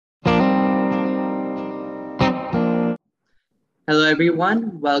Hello,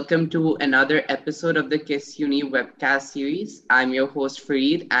 everyone. Welcome to another episode of the KISS Uni webcast series. I'm your host,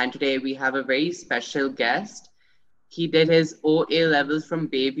 Fareed, and today we have a very special guest. He did his OA levels from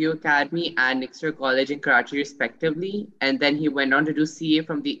Bayview Academy and Nixer College in Karachi, respectively, and then he went on to do CA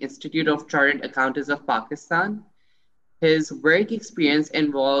from the Institute of Chartered Accountants of Pakistan. His work experience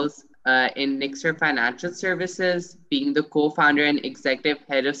involves in Nixer Financial Services, being the co-founder and executive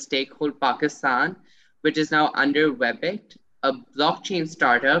head of Stakehold Pakistan, which is now under Webict, a blockchain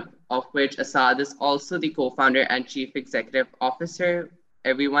startup of which Asaad is also the co-founder and chief executive officer.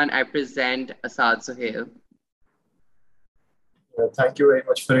 Everyone, I present Asaad Sohail. Thank you very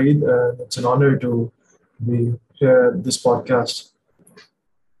much, Fareed. It's an honor to be here at this podcast.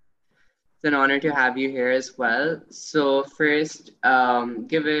 It's an honor to have you here as well. So first,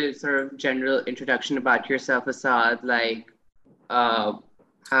 give a sort of general introduction about yourself, Asaad. Uh,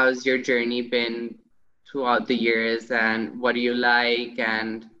 how's your journey been throughout the years, and what do you like,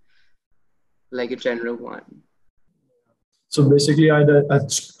 and like a general one. So basically, I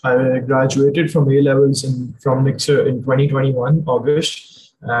graduated from A levels from Nixer in 2021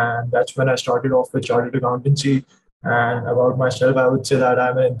 August, and that's when I started off with chartered accountancy. And about myself, I would say that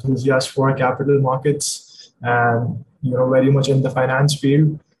I'm an enthusiast for capital markets, and very much in the finance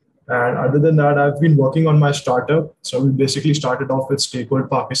field. And other than that, I've been working on my startup. So we basically started off with Stakehold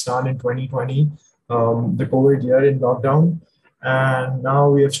Pakistan in 2020, the COVID year in lockdown. And now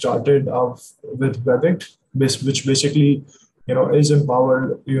we have started off with Webict, which basically, is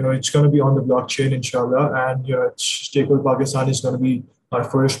empowered. It's going to be on the blockchain, inshallah. And, Stakehold Pakistan is going to be our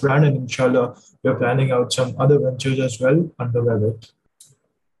first brand. And inshallah, we're planning out some other ventures as well under Webict.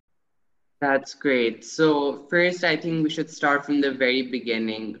 That's great. So first, I think we should start from the very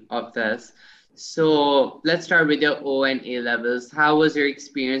beginning of this. So let's start with your O and A levels. How was your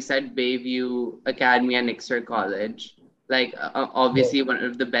experience at Bayview Academy and Nixer College? Obviously one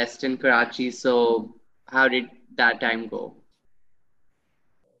of the best in Karachi. So how did that time go?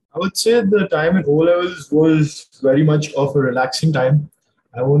 I would say the time at O levels was very much of a relaxing time.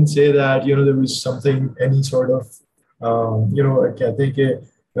 I won't say that there was something any sort of I think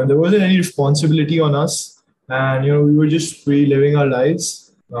there wasn't any responsibility on us, and we were just free living our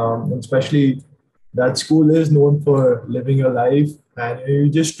lives. Especially that school is known for living your life, and you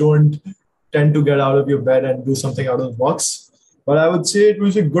just don't tend to get out of your bed and do something out of the box. But I would say it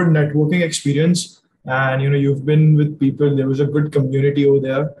was a good networking experience, and you've been with people. There was a good community over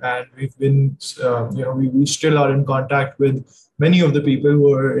there, and we've been we still are in contact with many of the people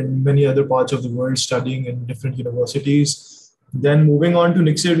who are in many other parts of the world studying in different universities. Then moving on to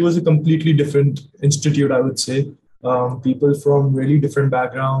Nixie, it was a completely different institute, I would say. People from really different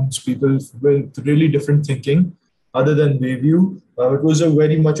backgrounds, people with really different thinking. Other than Bayview, it was a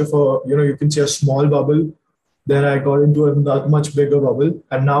very much of a you can say a small bubble. Then I got into a much bigger bubble,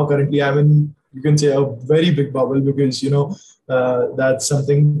 and now currently I'm in, you can say, a very big bubble, because that's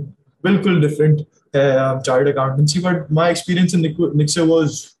something bilkul different, chartered accountancy. But my experience in Nixer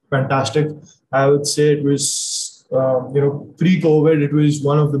was fantastic. I would say it was pre-COVID, it was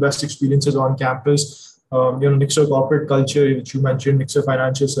one of the best experiences on campus. Nixer corporate culture, which you mentioned, Nixer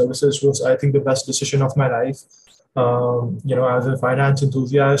financial services, was, I think, the best decision of my life. As a finance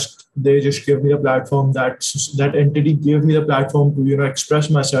enthusiast, they just gave me a platform. That entity gave me the platform to express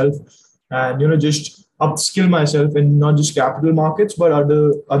myself, and just upskill myself in not just capital markets but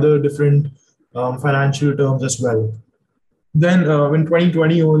other different financial terms as well. Then in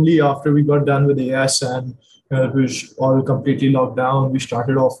 2020, only after we got done with AS, and it was all completely locked down, we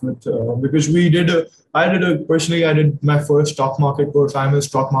started off with because I did my first stock market course. I'm a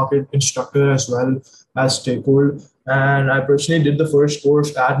stock market instructor as well as Stakehold, and I personally did the first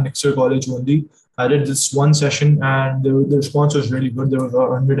course at Nixer College only. I did this one session, and the response was really good. There was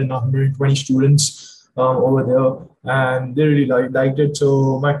 120 students over there, and they really liked it.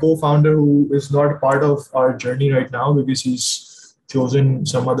 So my co-founder, who is not part of our journey right now because he's chosen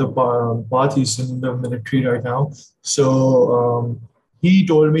some other path, he's in the military right now. So he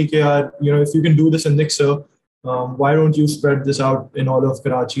told me, if you can do this in Nixer, why don't you spread this out in all of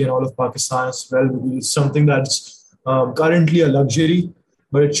Karachi and all of Pakistan as well? Because it's something that's currently a luxury,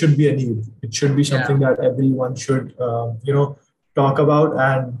 but it should be a need. It should be something that everyone should, talk about.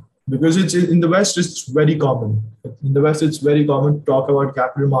 And because it's in the West, it's very common. In the West, it's very common to talk about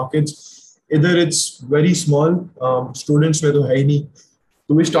capital markets. Either it's very small, students में तो है ही नहीं.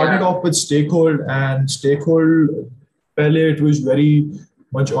 So we started off with Stakehold, and Stakehold, pehle it was very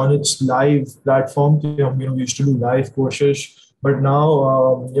much on its live platform. We used to do live courses, but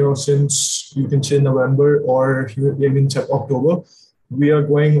now, since you can say November or even October, we are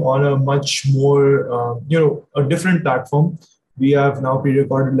going on a much more, a different platform. We have now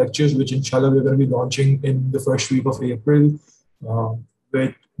pre-recorded lectures, which inshallah we're going to be launching in the first week of April,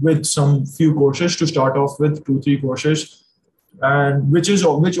 with some few courses to start off with, 2 3 courses, and which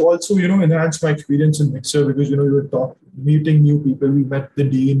also enhanced my experience in Mixer, because we were meeting new people. We met the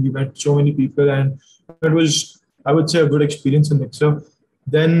dean, we met so many people, and it was, I would say, a good experience in Mixer.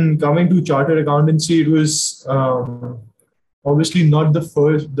 Then coming to chartered accountancy, it was obviously not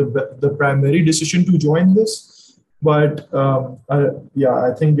the primary decision to join this, but yeah,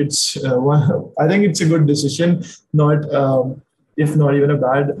 I think it's I think it's a good decision, not if not even a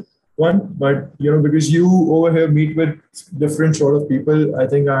bad one. But because you over here meet with different sort of people. I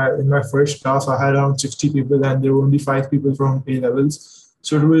think in my first class I had around 60 people, and there were only 5 people from A levels,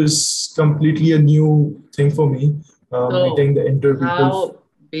 so it was completely a new thing for me, So meeting the inter people. how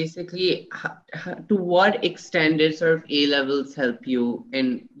basically to what extent did sort of A levels help you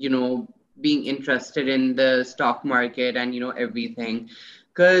in, being interested in the stock market and, everything?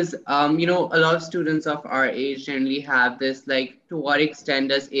 Because, a lot of students of our age generally have this, like, to what extent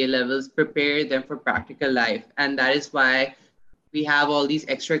does A levels prepare them for practical life? And that is why we have all these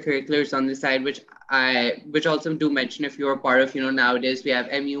extracurriculars on the side, which also do mention, if you're part of, nowadays we have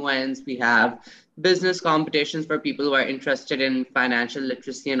MUNs, we have business competitions for people who are interested in financial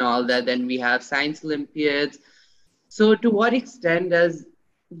literacy and all that. Then we have science olympiads. So to what extent does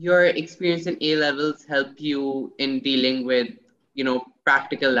your experience in A levels help you in dealing with,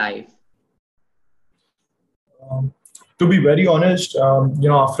 practical life? Um, to be very honest,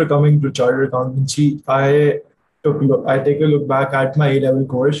 after coming to chartered accountancy, I take a look back at my A level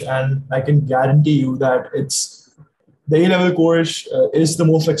course, and I can guarantee you that it's the A level course is the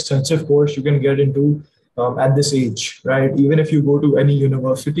most extensive course you can get into at this age, right? Even if you go to any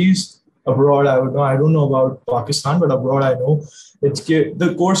universities abroad, I don't know about Pakistan, but abroad I know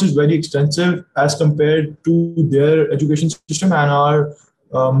the course is very extensive as compared to their education system and our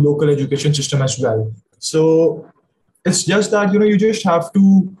local education system as well. So it's just that you just have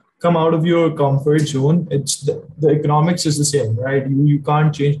to come out of your comfort zone. It's the economics is the same, right? You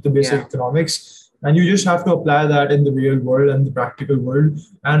can't change the basic Yeah. economics, and you just have to apply that in the real world and the practical world.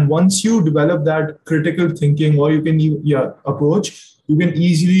 And once you develop that critical thinking, or you can approach, you can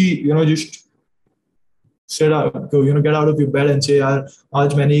easily just sit up, go, get out of your bed and say, "Yaar,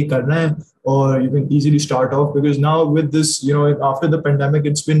 aaj maine ye karna hai," or you can easily start off, because now with this, after the pandemic,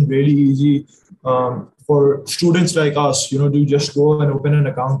 it's been really easy for students like us, to just go and open an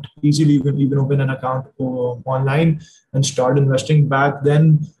account easily. You can even open an account online and start investing. Back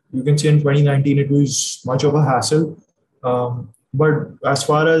then, you can say in 2019, it was much of a hassle. But as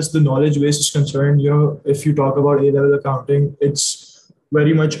far as the knowledge base is concerned, if you talk about A level accounting, it's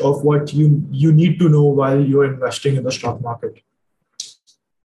very much of what you need to know while you're investing in the stock market.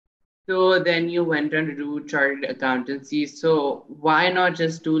 So then you went on to do chartered accountancy. So why not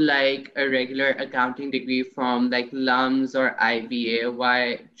just do like a regular accounting degree from like LUMS or IBA?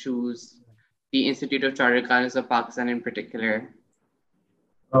 Why choose the Institute of Chartered Accountants of Pakistan in particular?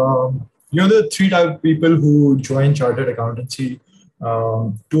 The three type of people who join chartered accountancy.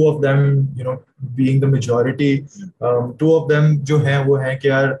 Two of them, being the majority. Two of them, जो हैं वो हैं कि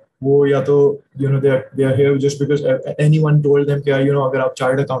यार वो या तो they are here just because anyone told them कि यार अगर आप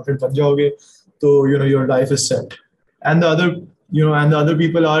chartered accountant बन जाओगे तो your life is set. And the other and the other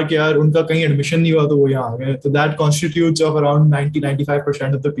people are कि यार उनका कहीं admission नहीं हुआ तो वो यहाँ आ गए. So that constitutes of around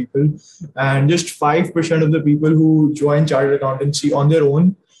 90-95% of the people, and just 5% of the people who join chartered accountancy on their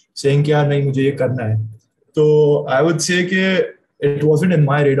own, saying कि यार नहीं मुझे ये करना है. So I would say कि it wasn't in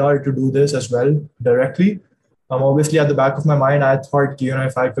my radar to do this as well directly. Obviously, at the back of my mind, I thought,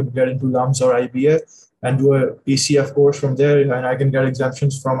 if I could get into LUMS or IBA and do a ECF course from there, and I can get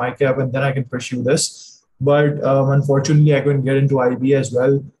exemptions from ICAP, and then I can pursue this. But unfortunately, I couldn't get into IBA as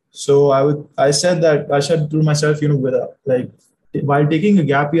well. So I said to myself, with like while taking a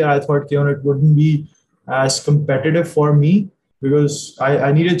gap year, I thought, it wouldn't be as competitive for me, because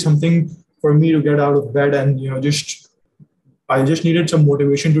I needed something for me to get out of bed, and I just needed some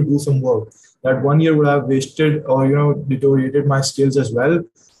motivation to do some work. That 1 year would have wasted or deteriorated my skills as well.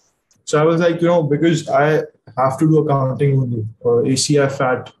 So I was like, because I have to do accounting only or ACF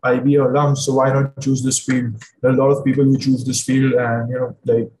at IB or LUMS, so why not choose this field? There are a lot of people who choose this field, and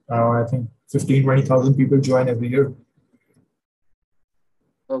I think 15-20,000 people join every year.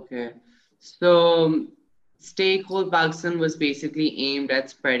 Okay. So Stakehold Pakistan was basically aimed at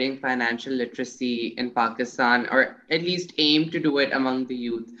spreading financial literacy in Pakistan, or at least aimed to do it among the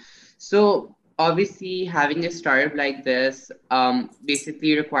youth. So obviously, having a startup like this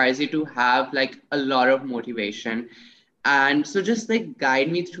basically requires you to have like a lot of motivation. And so just like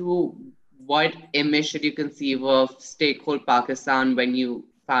guide me through what image did you conceive of Stakehold Pakistan when you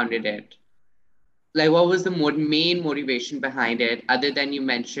founded it? Like, what was the main motivation behind it, other than you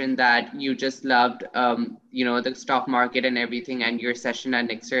mentioned that you just loved, the stock market and everything, and your session at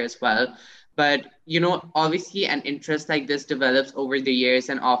Nixer as well. But obviously, an interest like this develops over the years,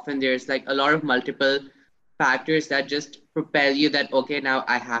 and often there's like a lot of multiple factors that just propel you that okay, now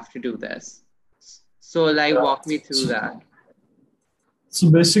I have to do this. So, like, Yeah. walk me through that. So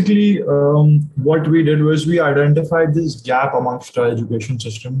basically, what we did was we identified this gap amongst our education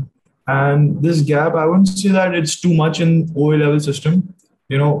system. And this gap, I wouldn't say that it's too much in OA level system.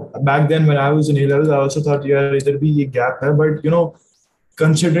 Back then when I was in A levels, I also thought, yeah, there be a gap here. But,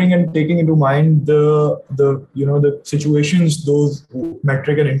 considering and taking into mind the situations those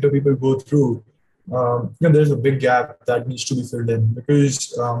metric and inter people go through, there's a big gap that needs to be filled in because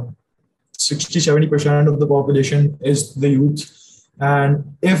 60-70% of the population is the youth, and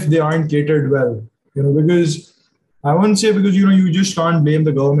if they aren't catered well, because I wouldn't say, because you just can't blame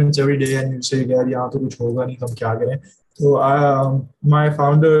the governments every day and you say yaar yahan to kuch hoga nahi, hum kya kare. So my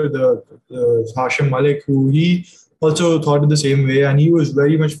founder, the Hashim Malik, who he also thought the same way, and he was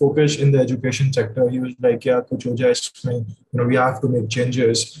very much focused in the education sector. He was like, yeah, kuch ho jaye isme, we have to make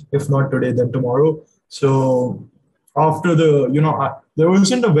changes, if not today then tomorrow. So after there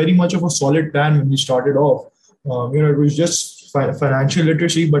wasn't a very much of a solid plan when we started off. It was just financial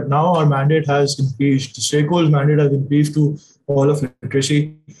literacy, but now our mandate has increased. The stakeholders' mandate has increased to all of literacy.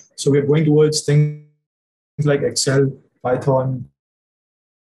 So we're going towards things like Excel, Python,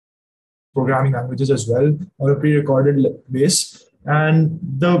 programming languages as well on a pre-recorded base. And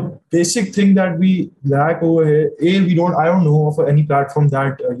the basic thing that we lack over here, I don't know of any platform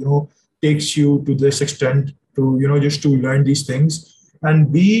that takes you to this extent to just to learn these things.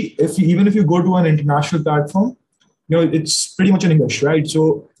 And B, even if you go to an international platform, it's pretty much in English, right?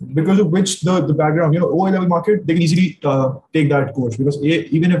 So because of which the background, OA level market, they can easily take that course because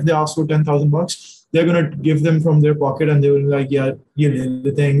even if they ask for $10,000, they're gonna give them from their pocket and they will like, yeah, ये ले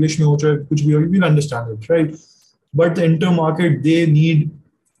लेते हैं English में हो चाहे कुछ भी हो, you will understand it, right? But the inter market, they need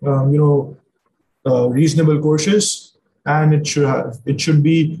reasonable courses, and it should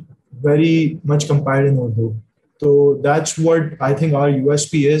be very much compiled in Urdu. So that's what I think our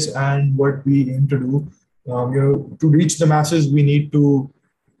USP is and what we aim to do. To reach the masses, we need to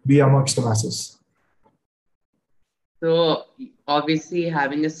be amongst the masses. So obviously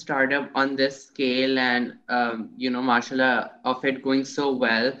having a startup on this scale and mashallah of it going so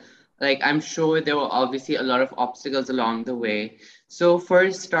well, like I'm sure there were obviously a lot of obstacles along the way. So for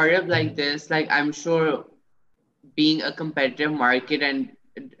a startup like this, like I'm sure being a competitive market and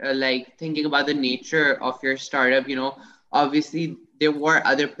like thinking about the nature of your startup, obviously there were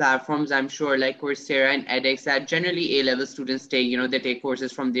other platforms, I'm sure, like Coursera and edX that generally A-level students take, they take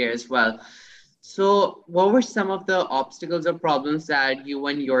courses from there as well. So, what were some of the obstacles or problems that you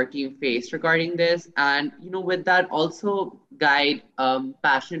and your team faced regarding this? And, with that, also guide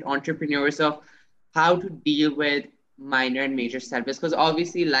passionate entrepreneurs of how to deal with minor and major setbacks. Because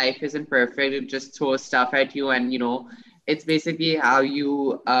obviously, life isn't perfect; it just throws stuff at you, and it's basically how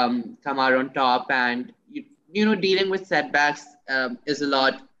you come out on top. And dealing with setbacks is a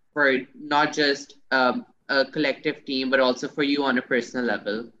lot for not just a collective team, but also for you on a personal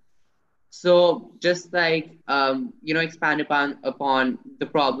level. So just like expand upon the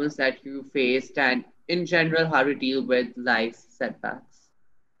problems that you faced and in general how to deal with life's setbacks.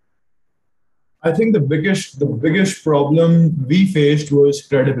 I think the biggest problem we faced was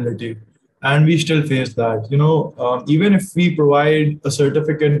credibility, and we still face that. Even if we provide a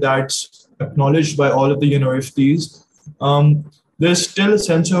certificate that's acknowledged by all of the universities, there's still a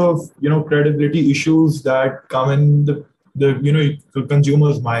sense of credibility issues that come in the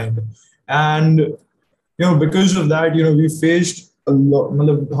consumer's mind, and because of that, we faced a lot.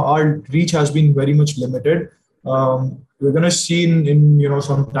 Our reach has been very much limited. We're gonna see in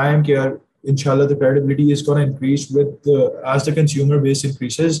some time here, inshallah, the credibility is gonna increase with as the consumer base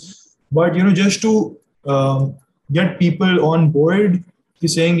increases. But just to get people on board,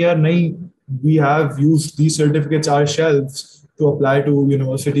 he's saying, yeah, nahi, we have used these certificates ourselves to apply to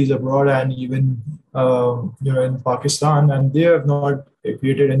universities abroad and even in Pakistan, and they have not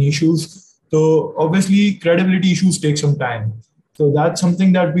created any issues. So obviously, credibility issues take some time. So that's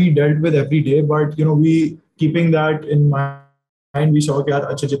something that we dealt with every day. But we keeping that in mind, we saw कि यार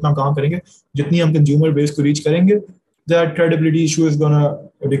अच्छा जितना हम काम करेंगे, जितनी हम consumer base को reach करेंगे, that credibility issue is gonna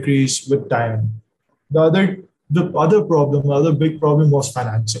decrease with time. The other problem, the other big problem was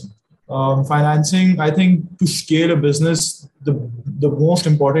financing. Financing, I think, to scale a business, the most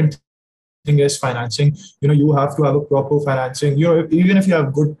important thing is thing is financing. You have to have a proper financing. Even if you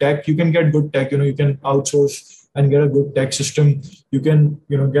have good tech, you can get good tech. You can outsource and get a good tech system. You can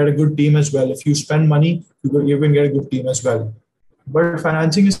get a good team as well. If you spend money, you can get a good team as well. But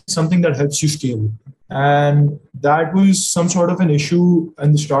financing is something that helps you scale, and that was some sort of an issue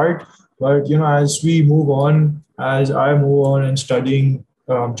in the start. But as we move on, as I move on and studying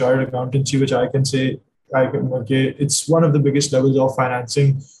chartered accountancy, which I can say, okay, it's one of the biggest levels of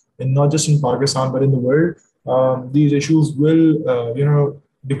financing, and not just in Pakistan but in the world. These issues will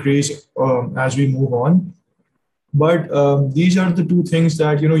decrease as we move on. But these are the two things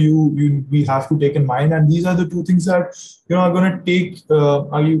that you we have to take in mind, and these are the two things that are going to take.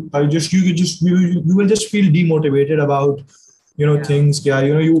 Are just you just you will just feel demotivated about Yeah. things. Yeah,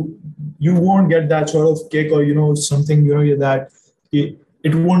 you won't get that sort of kick, or something that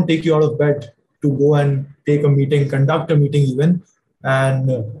it won't take you out of bed to go and take a meeting, conduct a meeting even.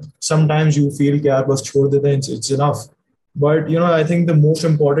 And sometimes you feel कि यार बस छोड़ देते हैं, it's enough. But I think the most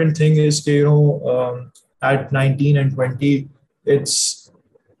important thing is कि, at 19 and 20, it's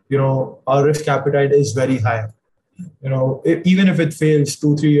our risk appetite is very high. Even if it fails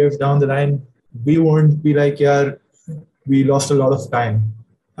 2 3 years down the line, we won't be like, yeah, we lost a lot of time.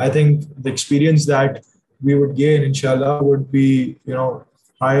 I think the experience that we would gain, inshallah, would be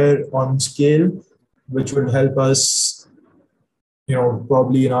higher on scale, which would help us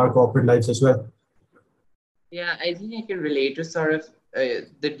probably in our corporate lives as well. Yeah, I think I can relate to sort of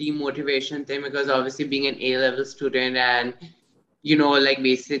the demotivation thing, because obviously being an A-level student, and like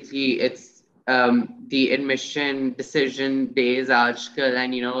basically it's the admission decision days aajkal,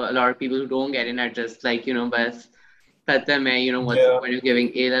 and a lot of people who don't get in are just like, bas khatam hai, what's the Yeah. point of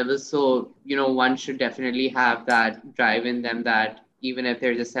giving A levels? So, one should definitely have that drive in them that even if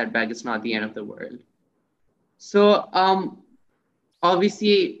there's a setback, it's not the end of the world. So,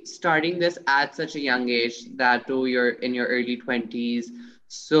 obviously starting this at such a young age, that too you're in your early 20s,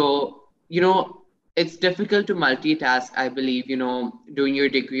 so it's difficult to multitask, I believe, doing your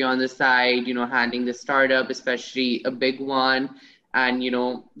degree on the side, handling the startup, especially a big one, and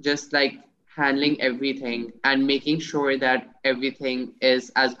just like handling everything and making sure that everything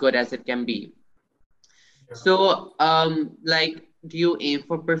is as good as it can be. So like, do you aim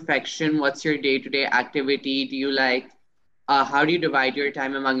for perfection? What's your day-to-day activity? Do you like how do you divide your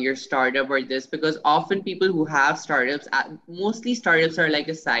time among your startup or this? Because often people who have startups, mostly startups are like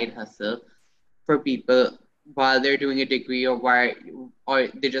a side hustle for people while they're doing a degree, or why, or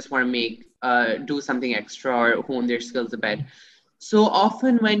they just want to make do something extra or hone their skills a bit. So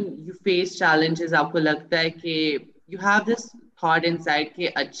often when you face challenges, आपको लगता है कि you have this thought inside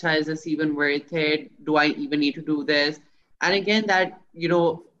कि अच्छा, is this even worth it? Do I even need to do this? And again, that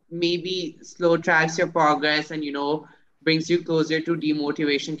maybe slow tracks your progress, and brings you closer to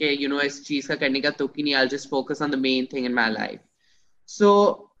demotivation कि इस चीज का करने का तुक ही नहीं, I'll just focus on the main thing in my life.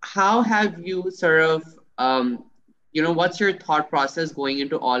 So how have you sort of what's your thought process going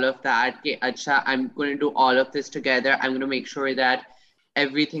into all of that? Ke, acha, I'm going to do all of this together. I'm going to make sure that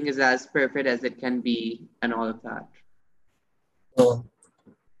everything is as perfect as it can be, and all of that. So,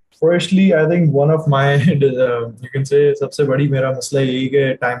 firstly, I think one of my you can say सबसे बड़ी मेरा मसला यही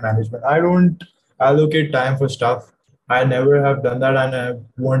है time management. I don't allocate time for stuff. I never have done that, and I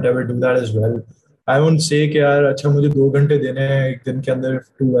won't ever do that as well. I won't say कि यार अच्छा मुझे 2 घंटे देने हैं एक दिन के अंदर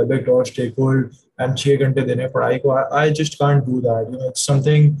to Webex or stakehold and 6 घंटे देने हैं पढ़ाई को. I just can't do that. It's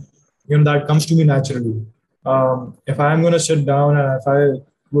something that comes to me naturally. If I'm going to sit down, and if I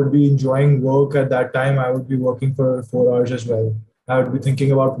would be enjoying work at that time, I would be working for 4 hours as well. I would be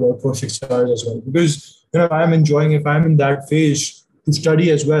thinking about work for 6 hours as well, because if I'm enjoying, if I'm in that phase to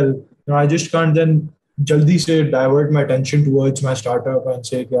study as well, I just can't then jaldi se divert my attention towards my startup and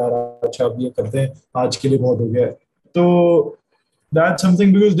say कि यार अच्छा अब ये करते हैं, आज के लिए बहुत हो गया है. So that's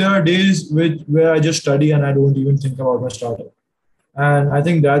something, because there are days where I just study and I don't even think about my startup. And I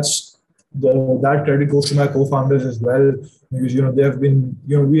think that credit goes to my co-founders as well, because they have been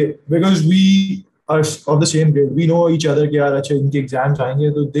we, because we are of the same grade, we know each other कि यार अच्छा इनके exams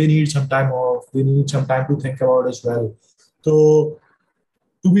आएंगे, तो they need some time off, they need some time to think about as well. So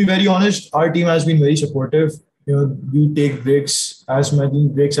to be very honest, our team has been very supportive. We take breaks, as many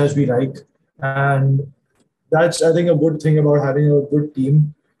breaks as we like, and that's, I think, a good thing about having a good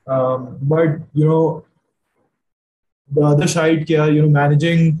team. But the other side, kya,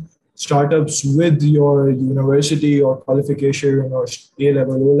 managing startups with your university or qualification or A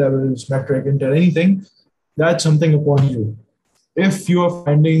level, O levels, metric, inter, anything, that's something upon you. If you are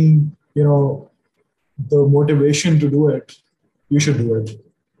finding, the motivation to do it, you should do it.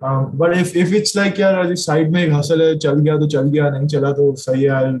 But if it's like यार side में एक hustle है, चल गया तो चल गया, नहीं चला तो सही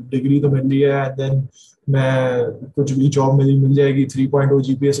है, डिग्री तो मिल रही है, एंड देन मैं कुछ भी जॉब मिल जाएगी 3.0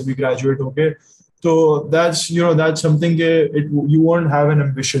 जीपीए से भी ग्रेजुएट होके, तो that's something के it you won't have an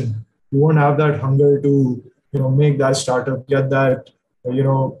ambition, you won't have that hunger to make that startup, get that you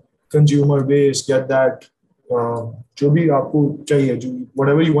know consumer base, get that जो भी आपको चाहिए, जो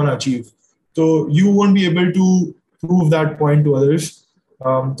whatever you want to achieve, so you won't be able to prove that point to others.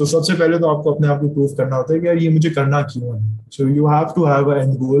 तो सबसे पहले तो आपको अपने आप को प्रूव करना होता है कि यार ये मुझे करना क्यों है. So you have to have a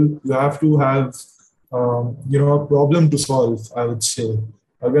end goal, you have to have problem to solve, I would say.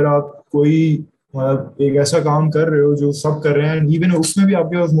 अगर आप कोई एक ऐसा काम कर रहे हो जो सब कर रहे हैं, इवन उसमें भी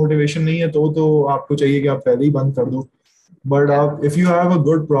आपके पास मोटिवेशन नहीं है, तो आपको चाहिए कि आप पहले ही बंद कर दो. But Yeah. if you have a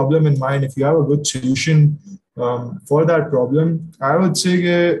good problem in mind, if you have a good solution for that problem, I would say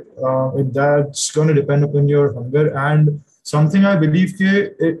that's going to depend upon your hunger, and something I believe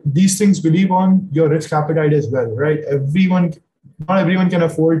these things believe on your risk appetite as well, right? Not everyone can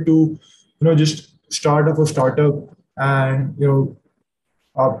afford to, just start up a startup and,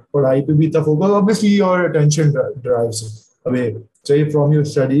 आप पढ़ाई पे भी tough होगा. Obviously, your attention drives away, say, from your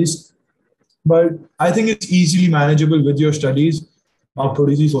studies, but I think it's easily manageable with your studies. आप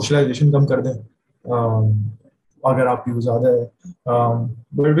थोड़ी सी socialization कम कर दें, अगर आपकी वो ज़्यादा है.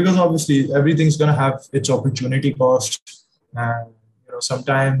 But because obviously everything's gonna have its opportunity cost, and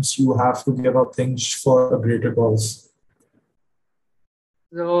sometimes you have to give up things for a greater cause.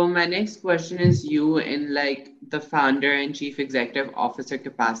 So my next question is you in like the founder and chief executive officer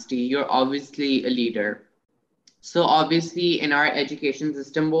capacity. You're obviously a leader. So obviously in our education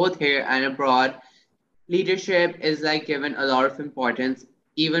system, both here and abroad, leadership is like given a lot of importance.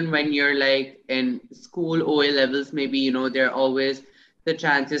 Even when you're like in school OA levels, maybe there are always the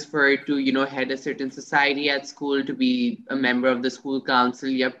chances for it to head a certain society at school, to be a member of the school council,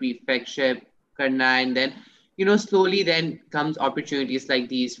 yeah, prefectship karna, and then slowly then comes opportunities like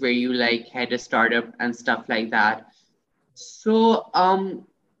these where you like head a startup and stuff like that. So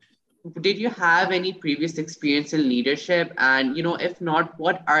did you have any previous experience in leadership? And if not,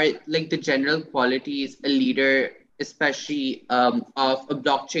 what are like the general qualities a leader, especially of a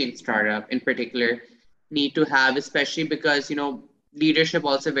blockchain startup in particular, need to have, especially because leadership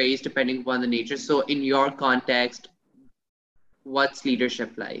also varies depending upon the nature. So in your context, what's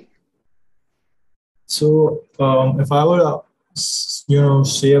leadership like? So, if I were to,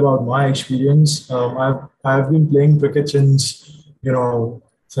 say about my experience, I've been playing cricket since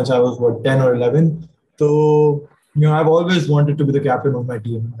I was 10 or 11. So, I've always wanted to be the captain of my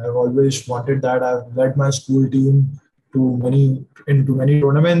team. I've always wanted that. I've led my school team into many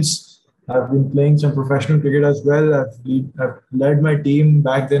tournaments. I've been playing some professional cricket as well. I've led my team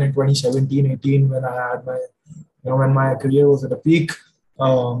back then in 2017-18, when I had when my career was at a peak.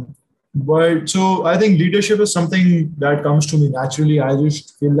 Um, but so I think leadership is something that comes to me naturally. I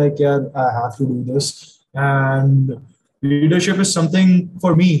just feel like, yeah, I have to do this. And leadership is something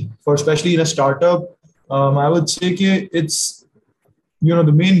for me, for especially in a startup. I would say it's,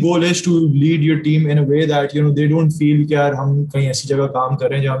 the main goal is to lead your team in a way that, they don't feel कि यार हम कहीं ऐसी जगह काम कर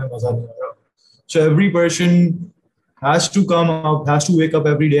रहे हैं जहाँ हमें मजा नहीं आ रहा. So every person has to come up, has to wake up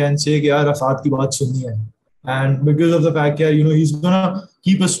every day and say कि यार असाद की बात सुननी है. And because of the fact that, he's gonna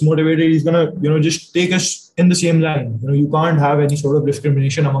keep us motivated, he's gonna, just take us in the same line. You can't have any sort of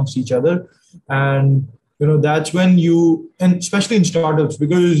discrimination amongst each other. And, that's when and especially in startups,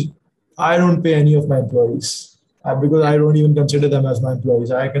 because I don't pay any of my employees, because I don't even consider them as my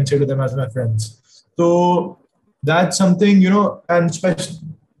employees. I consider them as my friends. So that's something, and especially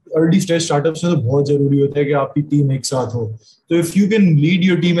early stage startups में तो बहुत जरूरी होता है कि आपकी team एक साथ हो. So if you can lead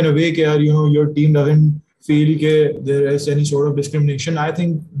your team in a way कि यार, your team doesn't feel that there is any sort of discrimination, I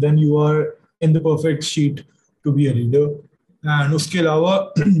think then you are in the perfect sheet to be a leader. And उसके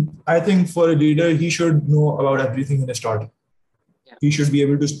अलावा, I think for a leader, he should know about everything in a startup. Yeah. He should be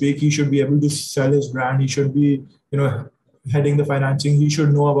able to speak. He should be able to sell his brand. He should be, heading the financing. He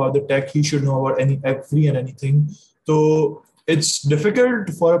should know about the tech. He should know about every and anything. So it's difficult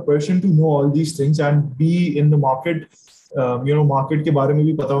for a person to know all these things and be in the market. Market के बारे में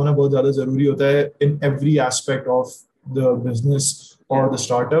भी पता होना बहुत ज़्यादा ज़रूरी होता है in every aspect of the business or the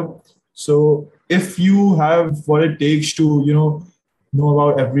startup. So if you have what it takes to, know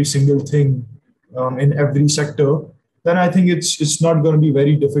about every single thing in every sector, then I think it's not going to be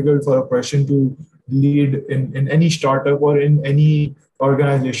very difficult for a person to lead in any startup or in any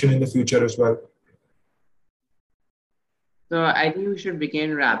organization in the future as well. So I think we should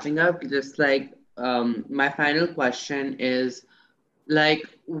begin wrapping up. Just like my final question is, like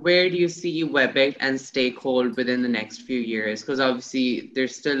where do you see WebEx and stakehold within the next few years? Because obviously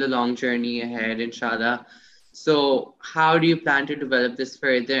there's still a long journey ahead, inshallah. So how do you plan to develop this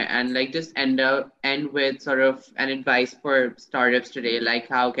further and like just end with sort of an advice for startups today? Like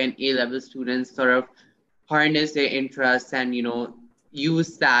how can A-level students sort of harness their interests and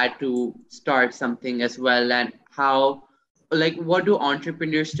use that to start something as well, and how like what do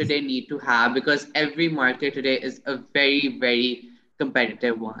entrepreneurs today need to have, because every market today is a very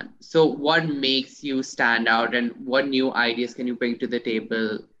competitive one. So what makes you stand out and what new ideas can you bring to the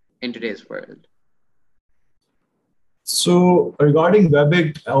table in today's world? So regarding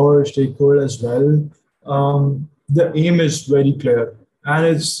WebEx or stakeholder as well, the aim is very clear, and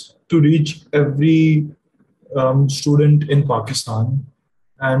it's to reach every student in Pakistan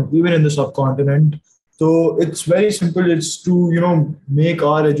and even in the subcontinent. So it's very simple. It's to make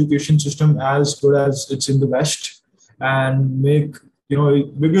our education system as good as it's in the West, and make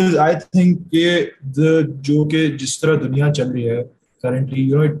because I think ये the जो के जिस तरह दुनिया चल रही है currently,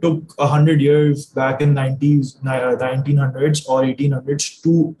 it took 100 years back in 1900s or 1800s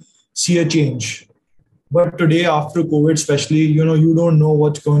to see a change. But today, after COVID, especially, you don't know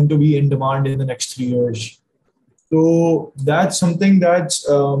what's going to be in demand in the next 3 years. So that's something that's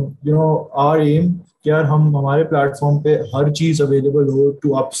our aim कि यार हम हमारे platform पे हर चीज available हो to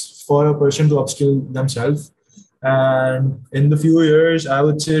apps for a person to upskill themselves. And in the few years, I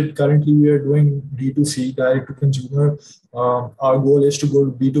would say currently we are doing D2C, direct to consumer. Our goal is to go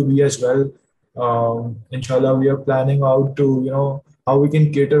to B2B as well. Inshallah, we are planning out to how we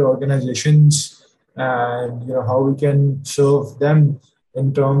can cater organizations, and how we can serve them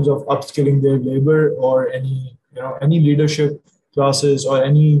in terms of upskilling their labor, or any leadership classes, or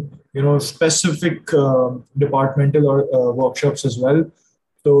any specific departmental or workshops as well.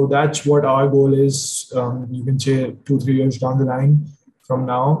 So that's what our goal is. You can say 2 3 years down the line from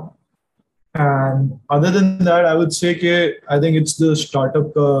now. And other than that, I would say I think it's the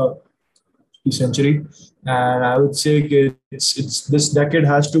startup century, and I would say it's this decade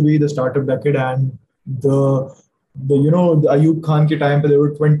has to be the startup decade. And the Ayub Khan ke time pe there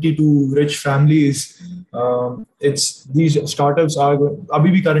were 22 rich families. It's these startups are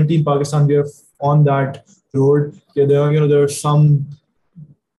abhi bhi currently in Pakistan we are on that road. Yeah, there are some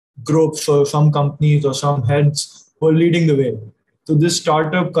groups or some companies or some heads who are leading the way. So this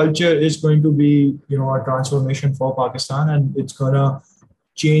startup culture is going to be a transformation for Pakistan, and it's gonna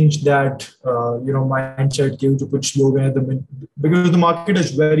change that mindset कि जो कुछ लोग हैं because the market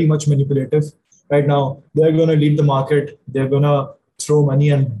is very much manipulative right now. They're gonna lead the market. They're gonna throw money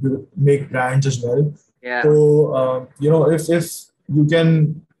and make brands as well. Yeah. So if you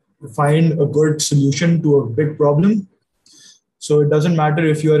can find a good solution to a big problem, so it doesn't matter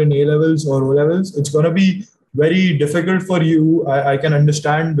if you are in A levels or O levels. It's gonna be very difficult for you. I can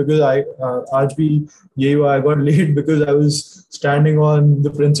understand because आज भी यही हुआ. I got late because I was standing on the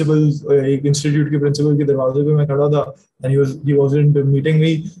principal's एक institute के principal के दरवाजे पे मैं खड़ा था, and he wasn't meeting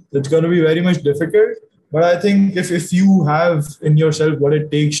me. It's gonna be very much difficult. But I think if you have in yourself what it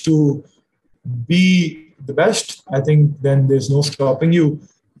takes to be the best, I think then there's no stopping you.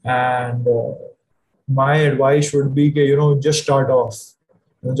 And my advice would be just start off.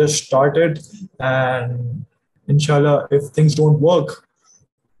 Just start it, and inshallah, if things don't work,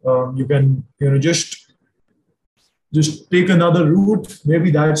 you can just take another route.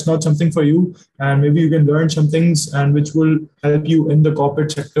 Maybe that's not something for you, and maybe you can learn some things and which will help you in the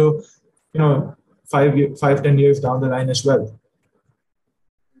corporate sector, 5 10 years down the line as well.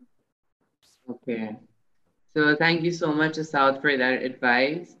 Okay. So thank you so much, Asaad, for that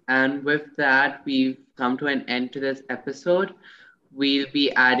advice. And with that, we've come to an end to this episode. We'll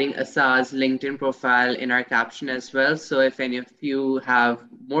be adding Asaad's LinkedIn profile in our caption as well. So if any of you have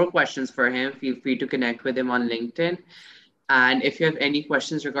more questions for him, feel free to connect with him on LinkedIn. And if you have any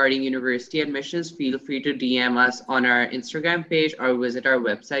questions regarding university admissions, feel free to DM us on our Instagram page or visit our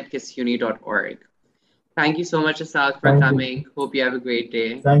website, kissuni.org. Thank you so much, Asaad, for coming. Hope you have a great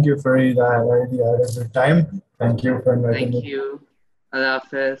day. Thank you, Fareed. I really had a good time. Thank you for inviting me. Thank you. Allah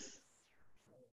Hafiz.